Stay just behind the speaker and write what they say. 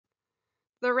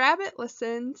The Rabbit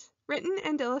Listened, written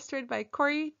and illustrated by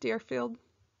Cori Doerrfeld.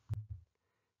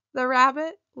 The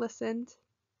Rabbit Listened.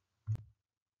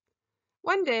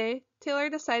 One day, Taylor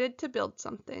decided to build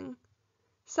something.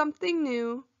 Something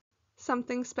new,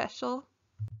 something special,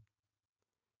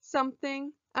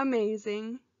 something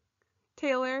amazing.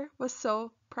 Taylor was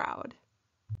so proud.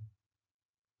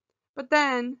 But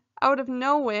then, out of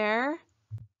nowhere,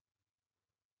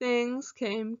 things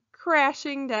came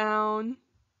crashing down.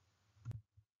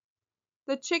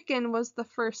 The chicken was the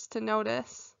first to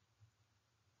notice.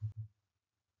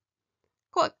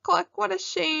 Cluck, cluck, what a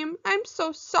shame. I'm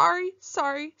so sorry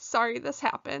this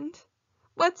happened.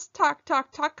 Let's talk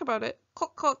about it.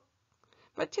 Cluck, cluck.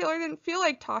 But Taylor didn't feel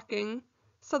like talking,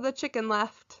 so the chicken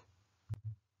left.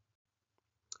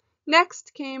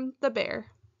 Next came the bear.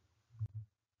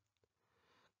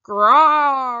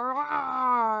 Grawr,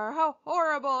 rawr, how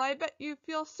horrible. I bet you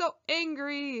feel so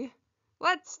angry.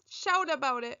 Let's shout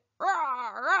about it.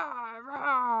 Rawr, rawr,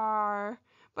 rawr.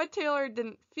 But Taylor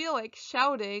didn't feel like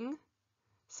shouting,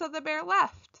 so the bear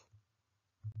left.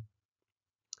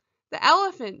 The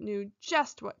elephant knew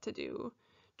just what to do.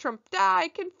 Trump-da, I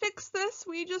can fix this.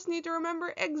 We just need to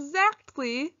remember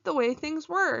exactly the way things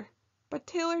were. But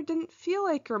Taylor didn't feel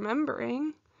like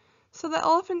remembering, so the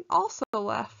elephant also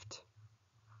left.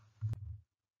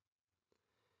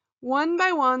 One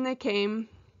by one they came.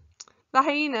 The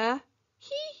hyena,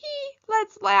 hee,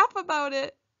 let's laugh about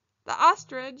it. The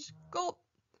ostrich, gulp,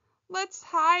 let's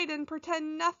hide and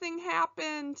pretend nothing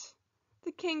happened.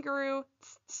 The kangaroo,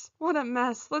 tss, what a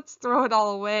mess, let's throw it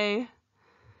all away.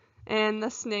 And the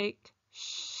snake,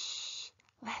 shh,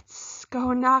 let's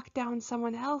go knock down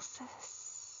someone else's.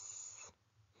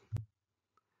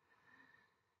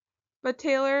 But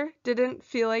Taylor didn't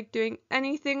feel like doing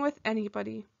anything with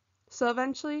anybody, so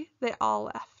eventually they all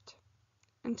left,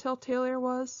 until Taylor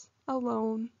was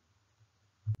alone.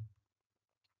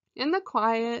 In the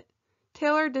quiet,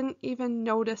 Taylor didn't even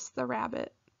notice the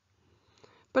rabbit,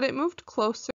 but it moved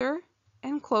closer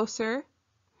and closer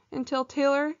until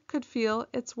Taylor could feel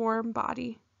its warm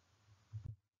body.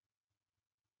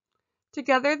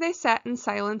 Together they sat in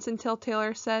silence until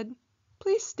Taylor said,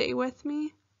 "Please stay with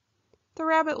me." The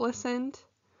rabbit listened.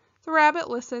 The rabbit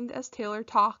listened as Taylor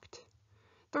talked.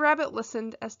 The rabbit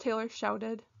listened as Taylor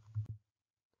shouted.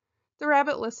 The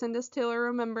rabbit listened as Taylor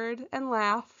remembered and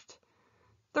laughed.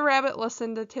 The rabbit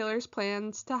listened to Taylor's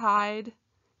plans to hide,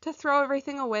 to throw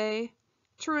everything away,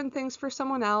 to ruin things for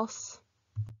someone else.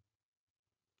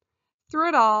 Through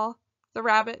it all, the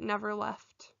rabbit never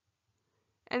left.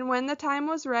 And when the time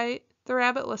was right, the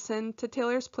rabbit listened to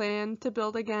Taylor's plan to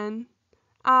build again.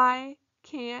 "I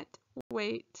can't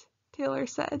wait," Taylor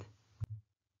said.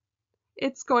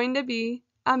 "It's going to be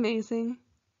amazing."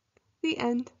 The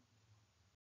end.